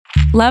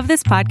Love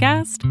this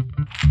podcast?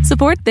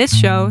 Support this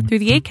show through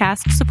the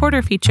Acast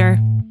supporter feature.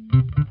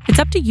 It's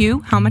up to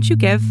you how much you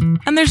give,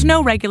 and there's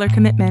no regular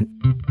commitment.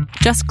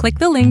 Just click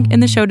the link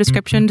in the show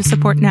description to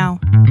support now.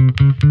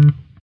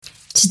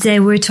 Today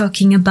we're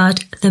talking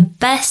about the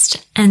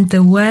best and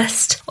the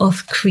worst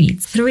of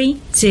creeds.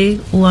 3, 2,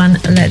 1,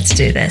 let's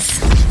do this.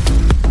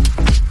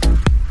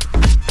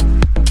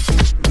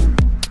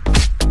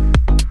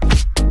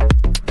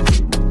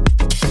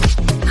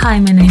 Hi,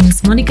 my name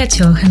is Monika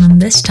Cioch, and on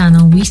this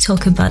channel we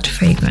talk about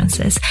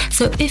fragrances.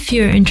 So if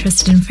you're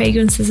interested in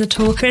fragrances at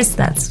all, press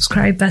that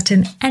subscribe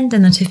button and the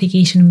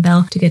notification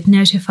bell to get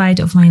notified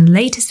of my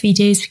latest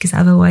videos, because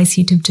otherwise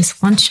YouTube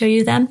just won't show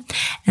you them.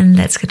 And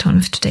let's get on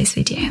with today's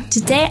video.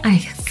 Today I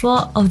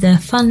thought of the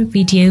fun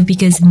video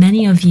because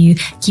many of you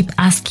keep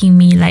asking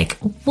me like,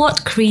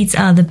 what creeds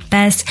are the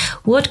best?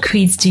 What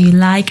creeds do you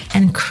like?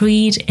 And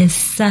Creed is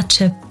such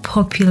a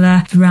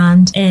popular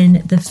brand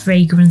in the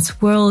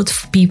fragrance world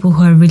for people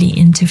who are really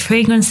into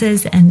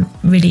fragrances and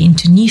really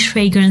into niche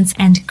fragrance.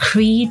 And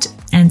Creed,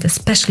 and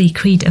especially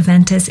Creed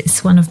Aventus,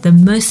 is one of the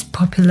most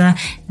popular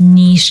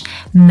niche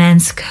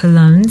men's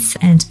colognes,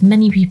 and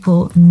many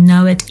people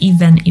know it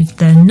even if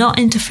they're not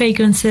into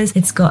fragrances.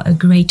 It's got a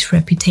great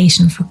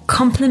reputation for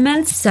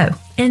compliments. So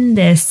in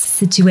this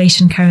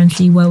situation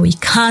currently where we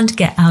can't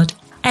get out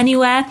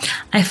anywhere,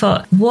 I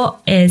thought,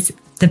 what is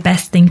the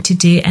best thing to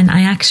do? And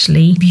I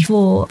actually,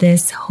 before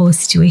this whole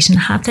situation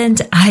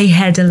happened, I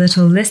had a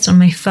little list on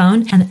my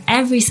phone, and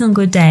every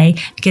single day,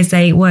 because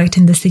I worked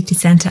in the city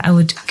center, I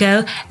would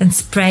go and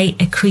spray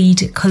a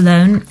Creed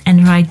cologne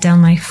and write down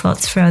my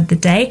thoughts throughout the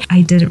day.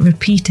 I did it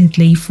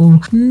repeatedly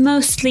for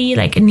mostly,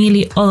 like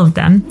nearly all of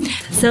them.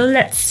 So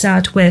let's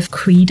start with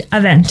Creed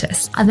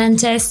Aventus.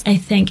 Aventus, I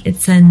think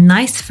it's a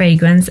nice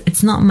fragrance.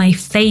 It's not my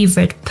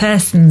favorite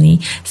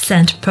personally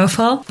scent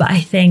profile, but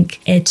I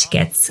think it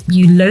gets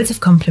you loads of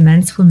compliments.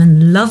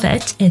 Women love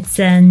it. It's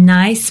a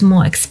nice,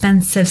 more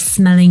expensive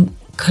smelling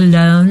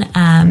cologne,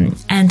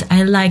 and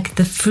I like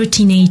the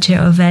fruity nature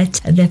of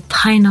it. The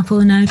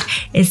pineapple note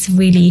is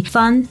really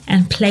fun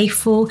and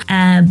playful,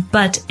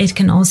 but it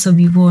can also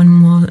be worn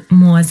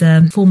more as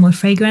a formal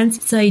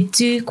fragrance. So I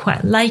do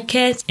quite like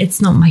it.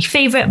 It's not my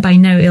favorite, but I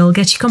know it'll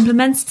get you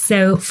compliments.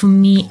 So for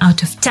me,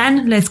 out of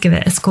 10, let's give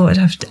it a score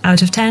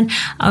out of 10.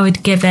 I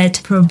would give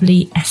it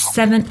probably a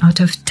 7 out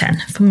of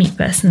 10 for me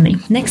personally.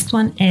 Next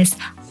one is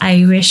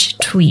Irish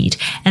Tweed,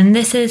 and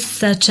this is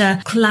such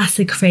a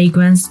classic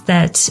fragrance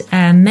that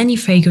many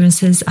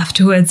fragrances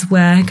afterwards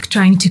were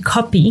trying to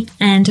copy.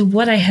 And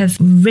what I have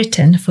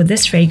written for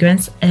this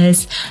fragrance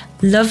is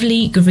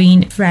lovely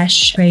green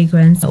fresh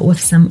fragrance with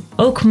some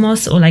oak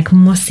moss or like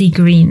mossy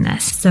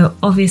greenness. So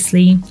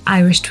obviously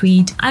Irish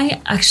Tweed.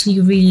 I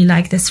actually really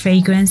like this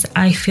fragrance.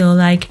 I feel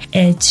like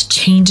it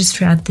changes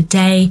throughout the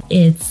day.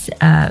 It's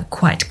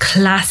quite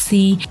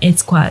classy.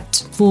 It's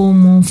quite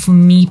formal for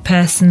me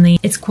personally.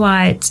 It's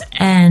quite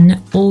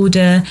an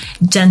older,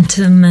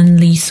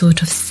 gentlemanly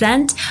sort of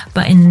scent,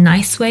 but in a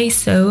nice way.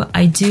 So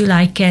I do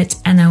like it,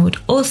 and I would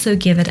also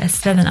give it a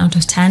 7 out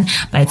of 10,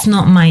 but it's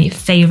not my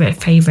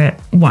favorite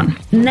one.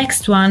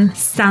 Next one,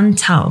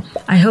 Santal.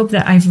 I hope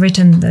that I've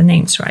written the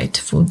names right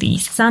for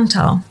these.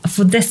 Santal.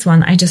 For this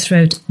one, I just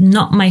wrote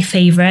not my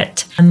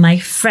favorite. And my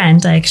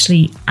friend, I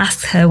actually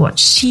asked her what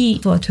she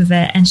thought of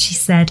it, and she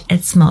said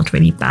it smelled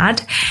really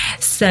bad.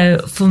 So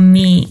for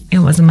me, it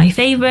wasn't my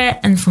favorite,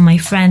 and for my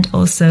friend,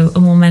 also a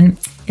woman,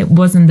 it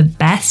wasn't the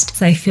best.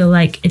 So I feel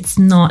like it's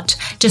not,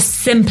 just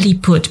simply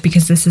put,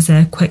 because this is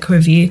a quick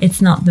review,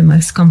 it's not the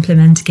most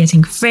compliment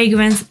getting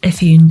fragrance.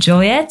 If you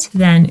enjoy it,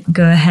 then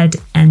go ahead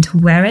and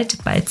wear it,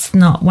 but it's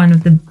not one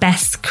of the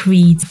best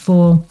creeds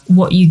for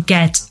what you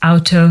get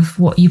out of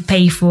what you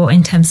pay for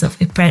in terms of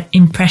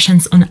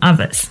impressions on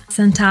others.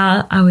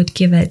 Santal, I would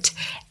give it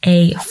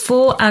a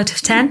 4 out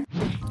of 10.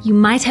 You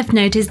might have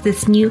noticed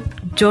this new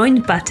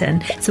join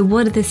button. So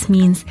what this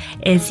means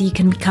is you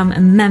can become a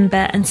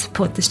member and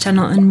support this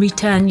channel. In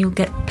return, you'll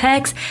get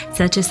perks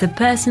such as a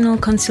personal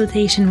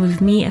consultation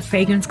with me, a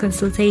fragrance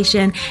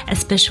consultation, a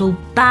special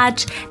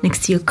badge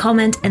next to your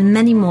comment, and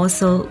many more.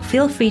 So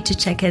feel free to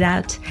check it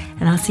out,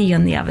 and I'll see you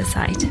on the other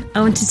side.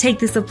 I want to take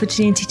this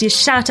opportunity to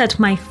shout out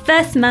my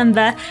first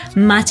member,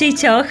 Maciej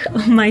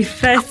Cioch, my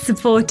first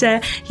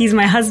supporter. He's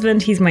my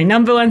husband. He's my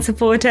number one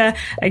supporter.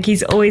 Like,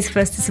 he's always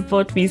first to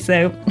support me,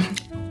 so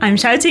I'm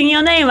shouting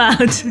your name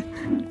out.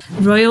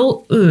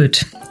 Royal Oud.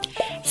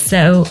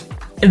 So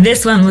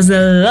this one was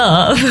a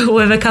love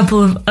with a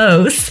couple of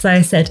O's. So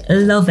I said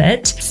love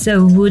it.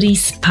 So woody,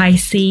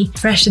 spicy,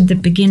 fresh at the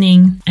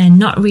beginning, and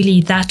not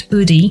really that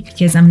oody,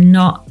 because I'm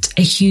not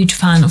a huge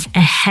fan of a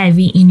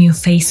heavy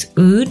in-your-face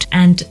oud,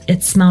 and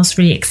it smells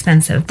really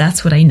expensive.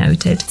 That's what I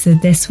noted. So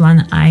this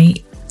one,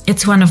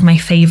 it's one of my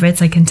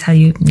favorites, I can tell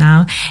you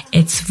now.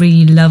 It's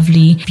really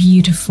lovely,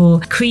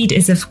 beautiful. Creed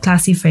is a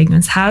classy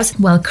fragrance house,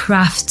 well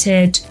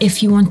crafted.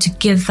 If you want to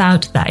give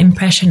out that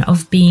impression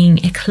of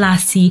being a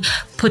classy,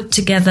 put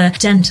together,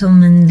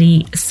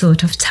 gentlemanly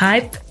sort of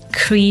type,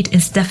 Creed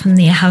is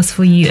definitely a house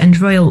for you, and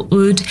Royal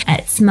Oud,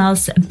 it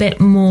smells a bit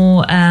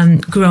more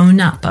grown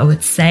up, I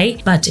would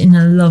say, but in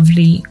a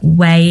lovely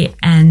way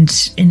and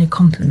in a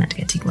compliment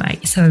getting way.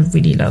 So I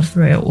really love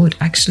Royal Oud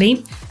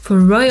actually. For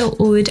Royal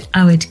Oud,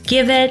 I would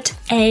give it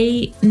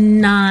a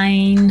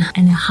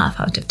 9.5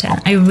 out of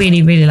 10. I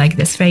really, really like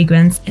this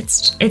fragrance.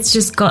 It's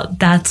just got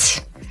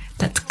that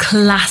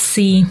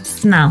classy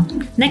smell.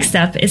 Next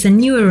up is a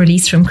newer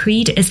release from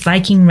Creed, is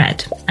Viking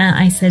Red.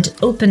 I said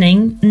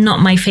opening,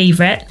 not my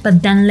favorite,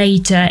 but then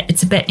later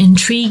it's a bit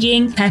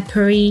intriguing,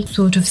 peppery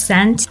sort of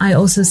scent. I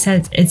also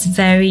said it's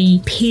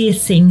very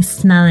piercing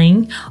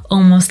smelling,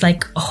 almost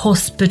like a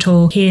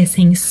hospital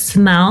piercing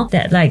smell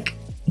that like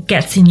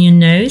gets in your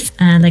nose,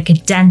 like a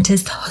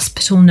dentist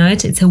hospital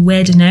note. It's a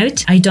weird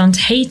note. I don't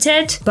hate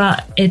it,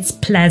 but it's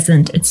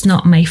pleasant. It's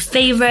not my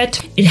favorite.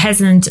 It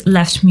hasn't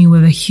left me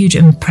with a huge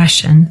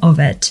impression of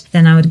it.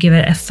 Then I would give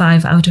it a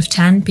 5 out of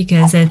 10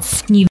 because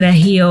it's neither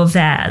here or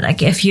there.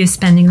 Like if you're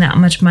spending that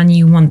much money,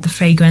 you want the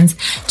fragrance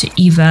to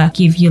either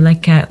give you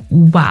like a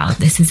wow,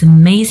 this is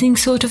amazing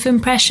sort of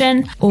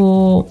impression,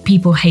 or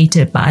people hate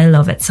it but I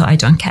love it so I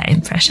don't care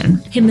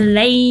impression.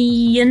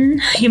 Himalayan,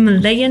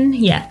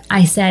 yeah.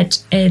 I said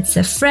it's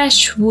a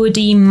fresh,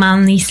 woody,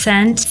 manly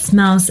scent.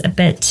 Smells a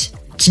bit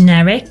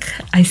generic,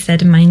 I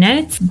said in my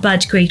notes,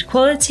 but great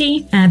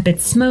quality, a bit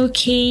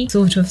smoky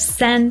sort of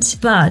scent,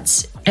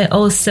 but it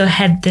also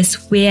had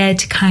this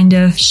weird kind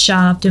of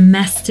sharp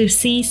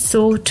domestic-y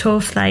sort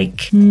of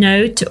like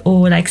note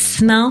or like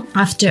smell.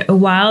 After a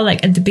while,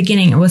 like at the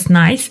beginning it was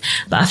nice,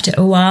 but after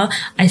a while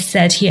I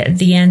said here at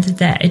the end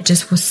that it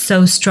just was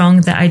so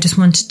strong that I just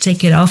wanted to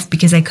take it off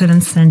because I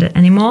couldn't stand it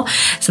anymore.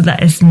 So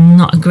that is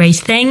not a great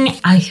thing.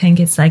 I think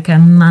it's like a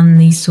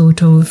manly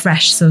sort of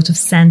fresh sort of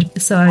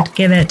scent, so I'd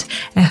give it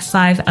a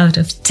 5 out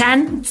of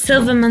 10.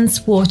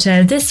 Silverman's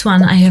Water. This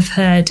one I have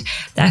heard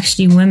that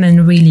actually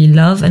women really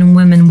love and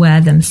women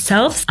wear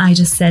themselves. I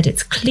just said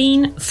it's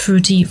clean,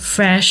 fruity,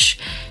 fresh,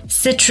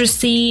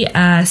 citrusy,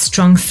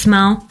 strong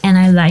smell, and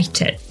I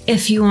liked it.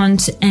 If you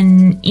want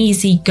an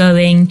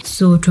easygoing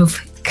sort of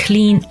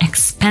clean,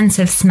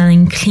 expensive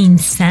smelling clean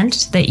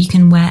scent that you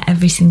can wear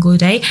every single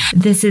day,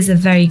 this is a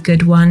very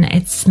good one.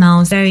 It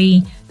smells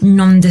very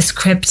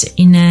nondescript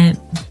in a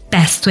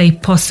best way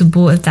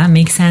possible, if that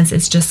makes sense.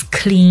 It's just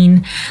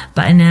clean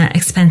but in an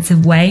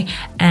expensive way,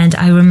 and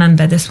I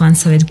remember this one,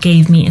 so it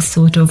gave me a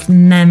sort of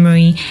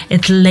memory.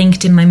 It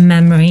linked in my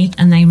memory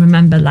and I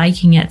remember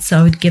liking it, so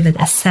I would give it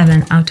a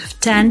 7 out of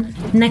 10.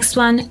 Next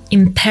one,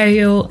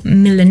 Imperial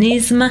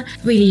Milanism.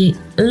 Really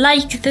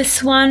like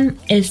this one.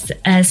 It's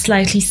a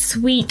slightly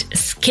sweet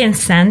skin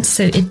scent,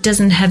 so it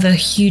doesn't have a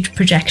huge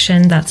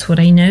projection. That's what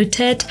I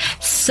noted.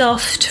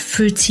 Soft,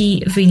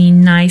 fruity, really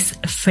nice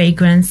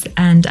fragrance,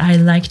 and I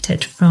liked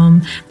it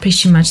from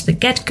pretty much the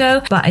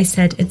get-go, but I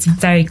said it's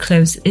very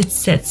close. It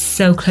sits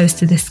so close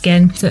to the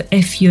skin, so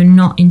if you're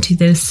not into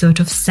those sort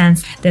of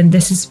scents, then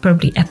this is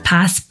probably a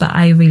pass, but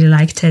I really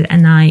liked it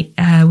and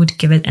I would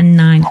give it a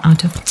 9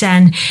 out of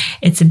 10.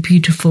 It's a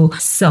beautiful,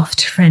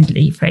 soft,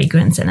 friendly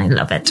fragrance and I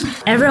love it.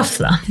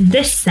 Aeroflot.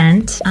 This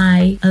scent,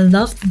 I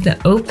loved the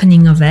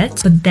opening of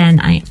it, but then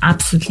I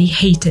absolutely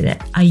hated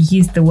it. I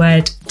used the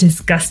word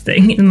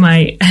disgusting in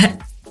my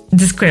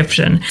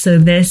description. So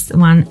this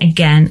one,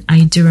 again,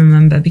 I do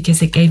remember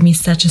because it gave me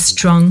such a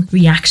strong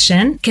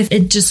reaction, because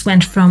it just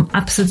went from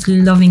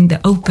absolutely loving the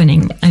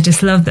opening, I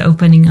just love the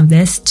opening of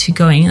this, to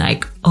going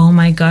like, oh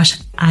my gosh,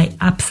 I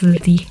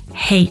absolutely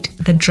hate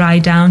the dry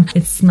down.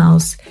 It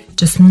smells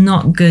just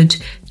not good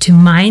to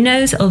my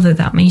nose, although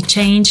that may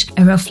change.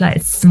 Aeroflot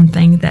is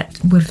something that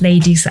with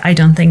ladies, I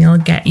don't think it'll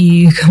get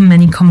you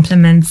many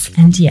compliments.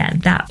 And yeah,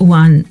 that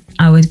one,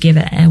 I would give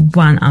it a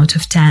 1 out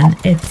of 10.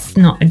 It's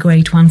not a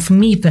great one for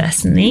me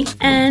personally.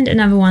 And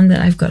another one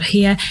that I've got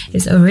here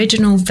is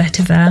Original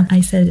Vetiver.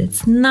 I said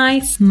it's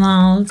nice,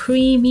 mild,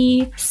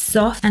 creamy,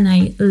 soft, and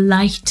I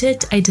liked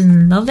it. I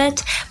didn't love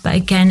it, but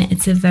again,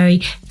 it's a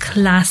very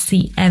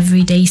classy,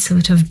 everyday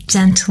sort of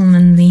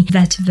gentlemanly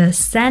vetiver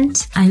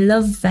scent. I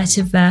love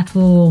vetiver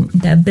for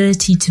the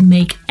ability to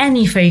make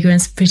any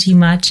fragrance pretty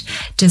much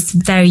just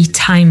very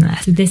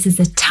timeless. So this is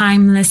a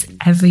timeless,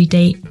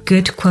 everyday,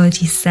 good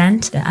quality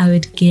scent that I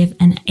would give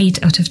an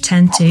 8 out of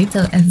 10 to.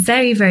 So a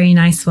very, very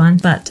nice one,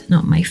 but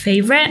not my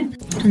favorite.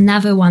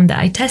 Another one that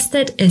I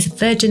tested is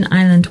Virgin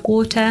Island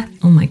Water.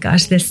 Oh my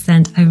gosh, this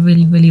scent I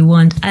really, really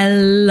want. I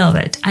love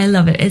it. I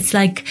love it. It's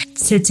like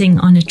sitting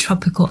on a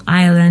tropical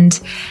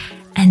island,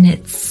 and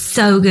it's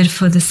so good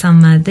for the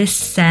summer. This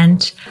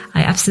scent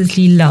I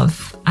absolutely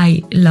love.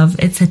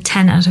 It's a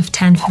 10 out of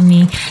 10 for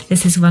me.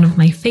 This is one of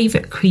my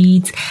favorite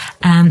creeds.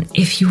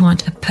 If you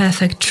want a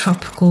perfect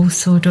tropical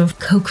sort of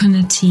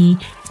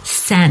coconutty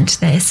scent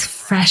that is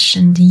fresh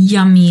and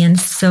yummy and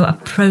so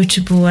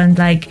approachable and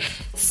like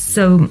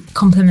so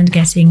compliment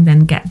getting, then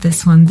get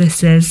this one.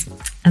 This is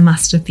a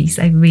masterpiece.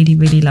 I really,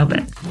 really love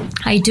it.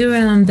 I do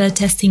remember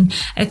testing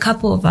a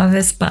couple of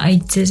others, but I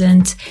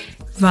didn't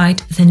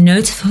write the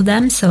notes for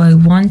them, so I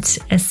won't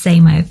say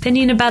my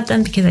opinion about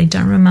them because I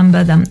don't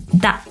remember them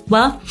that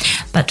well.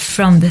 but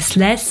from this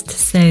list.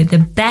 So the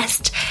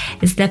best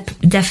is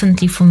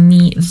definitely for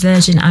me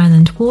Virgin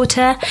Island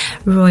Water,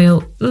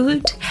 Royal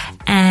Oud,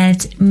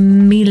 and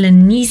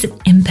Milanese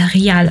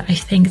Imperial. I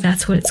think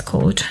that's what it's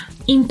called.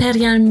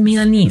 Imperial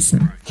Milanese.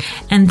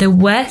 And the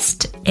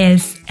worst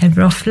is a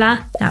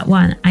Rofla. That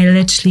one I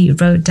literally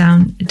wrote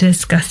down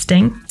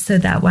disgusting. So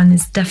that one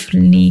is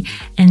definitely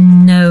a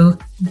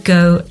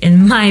no-go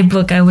in my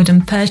book. I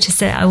wouldn't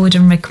purchase it. I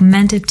wouldn't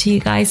recommend it to you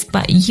guys,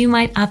 but you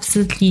might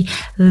absolutely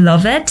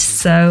love it.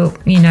 So,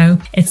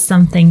 it's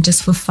something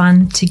just for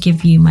fun to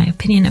give you my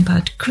opinion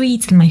about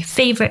creeds and my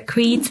favorite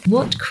creeds.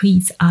 What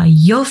creeds are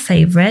your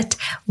favorite?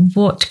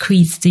 What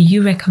creeds do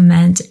you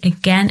recommend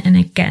again and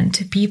again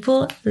to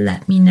people?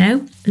 Let me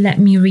know. Let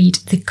me read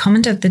the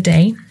comment of the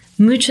day.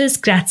 Muchas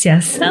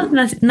gracias. Oh,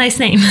 nice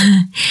name.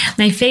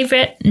 My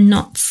favorite,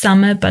 not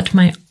summer, but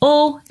my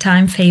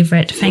all-time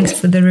favorite. Thanks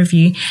for the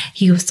review.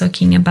 He was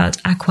talking about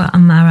Aqua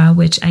Amara,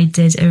 which I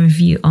did a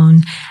review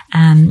on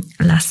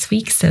last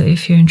week. So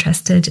if you're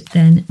interested,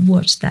 then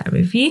watch that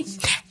review.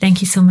 Thank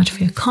you so much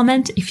for your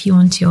comment. If you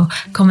want your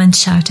comment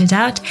shouted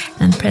out,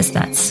 then press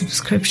that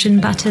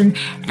subscription button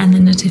and the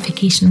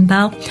notification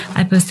bell.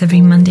 I post every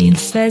Monday and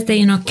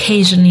Thursday and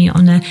occasionally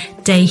on a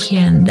day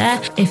here and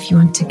there. If you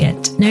want to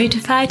get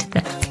notified,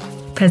 then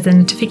press the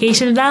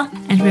notification bell.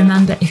 And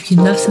remember, if you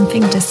love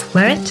something, just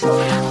wear it.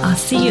 I'll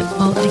see you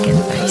all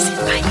again very soon.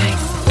 Bye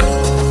guys.